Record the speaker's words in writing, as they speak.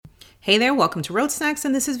Hey there, welcome to Road Snacks,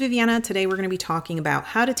 and this is Viviana. Today we're going to be talking about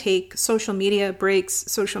how to take social media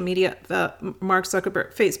breaks, Mark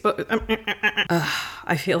Zuckerberg, Facebook.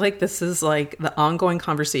 I feel like this is like the ongoing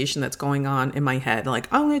conversation that's going on in my head. Like,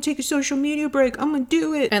 I'm going to take a social media break. I'm going to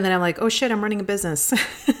do it. And then I'm like, oh shit, I'm running a business.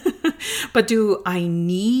 But do I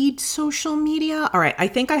need social media? All right, I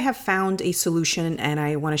think I have found a solution and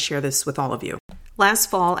I want to share this with all of you. Last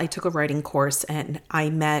fall, I took a writing course and I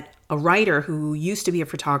met a writer who used to be a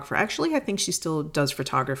photographer. Actually, I think she still does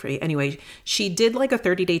photography. Anyway, she did like a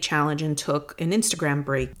 30-day challenge and took an Instagram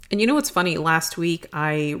break. And you know what's funny? Last week,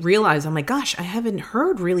 I realized, I'm like, gosh, I haven't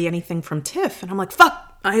heard really anything from Tiff. And I'm like,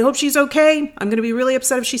 fuck, I hope she's okay. I'm going to be really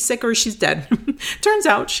upset if she's sick or she's dead. Turns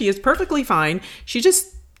out she is perfectly fine. She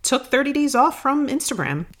just took 30 days off from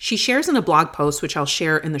Instagram. She shares in a blog post, which I'll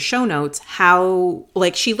share in the show notes, how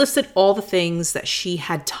she listed all the things that she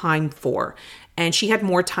had time for. And she had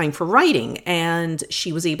more time for writing and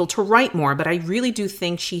she was able to write more. But I really do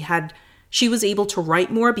think she was able to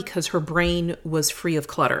write more because her brain was free of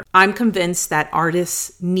clutter. I'm convinced that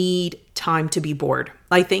artists need time to be bored.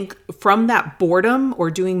 I think from that boredom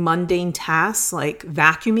or doing mundane tasks like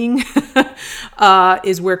vacuuming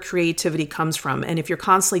is where creativity comes from. And if you're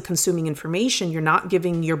constantly consuming information, you're not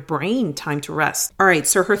giving your brain time to rest. All right,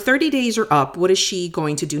 so her 30 days are up. What is she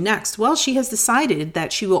going to do next? Well, she has decided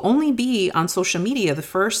that she will only be on social media the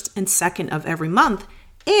 1st and 2nd of every month.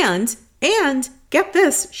 And get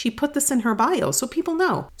this, she put this in her bio so people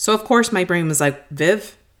know. So of course my brain was like,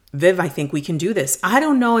 Viv, I think we can do this. I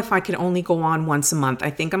don't know if I can only go on once a month. I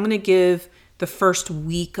think I'm going to give the first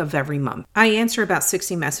week of every month. I answer about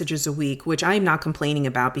 60 messages a week, which I'm not complaining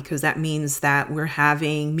about because that means that we're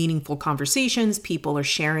having meaningful conversations. People are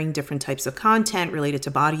sharing different types of content related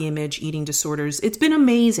to body image, eating disorders. It's been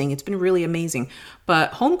amazing. It's been really amazing.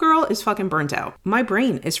 But homegirl is fucking burnt out. My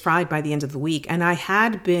brain is fried by the end of the week. And I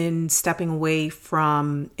had been stepping away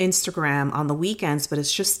from Instagram on the weekends, but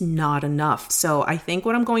it's just not enough. So I think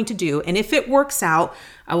what I'm going to do, and if it works out,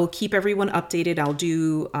 I will keep everyone updated. I'll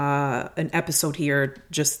do an episode here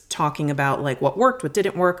just talking about what worked, what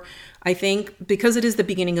didn't work. I think because it is the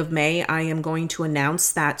beginning of May, I am going to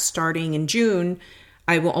announce that starting in June,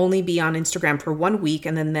 I will only be on Instagram for 1 week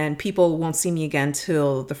and then people won't see me again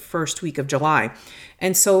till the first week of July.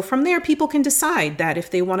 And so from there, people can decide that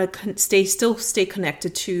if they want to still stay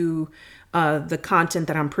connected to the content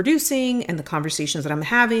that I'm producing and the conversations that I'm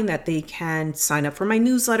having, that they can sign up for my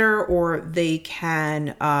newsletter or they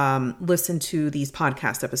can listen to these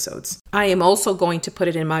podcast episodes. I am also going to put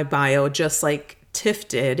it in my bio just like Tiff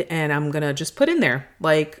did, and I'm going to just put in there,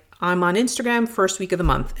 I'm on Instagram first week of the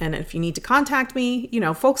month. And if you need to contact me,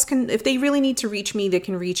 folks can, if they really need to reach me, they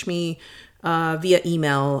can reach me via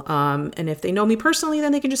email. And if they know me personally,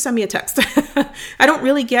 then they can just send me a text. I don't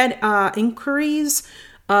really get inquiries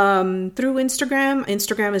through Instagram.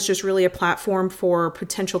 Instagram is just really a platform for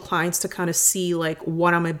potential clients to kind of see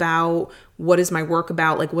what I'm about, what is my work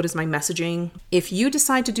about, what is my messaging. If you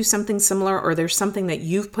decide to do something similar or there's something that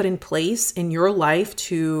you've put in place in your life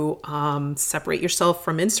to separate yourself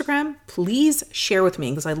from Instagram, please share with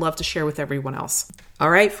me because I'd love to share with everyone else. All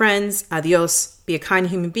right, friends, adios. Be a kind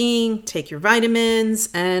human being, take your vitamins,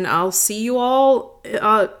 and I'll see you all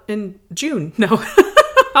in June. No.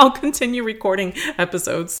 I'll continue recording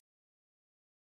episodes.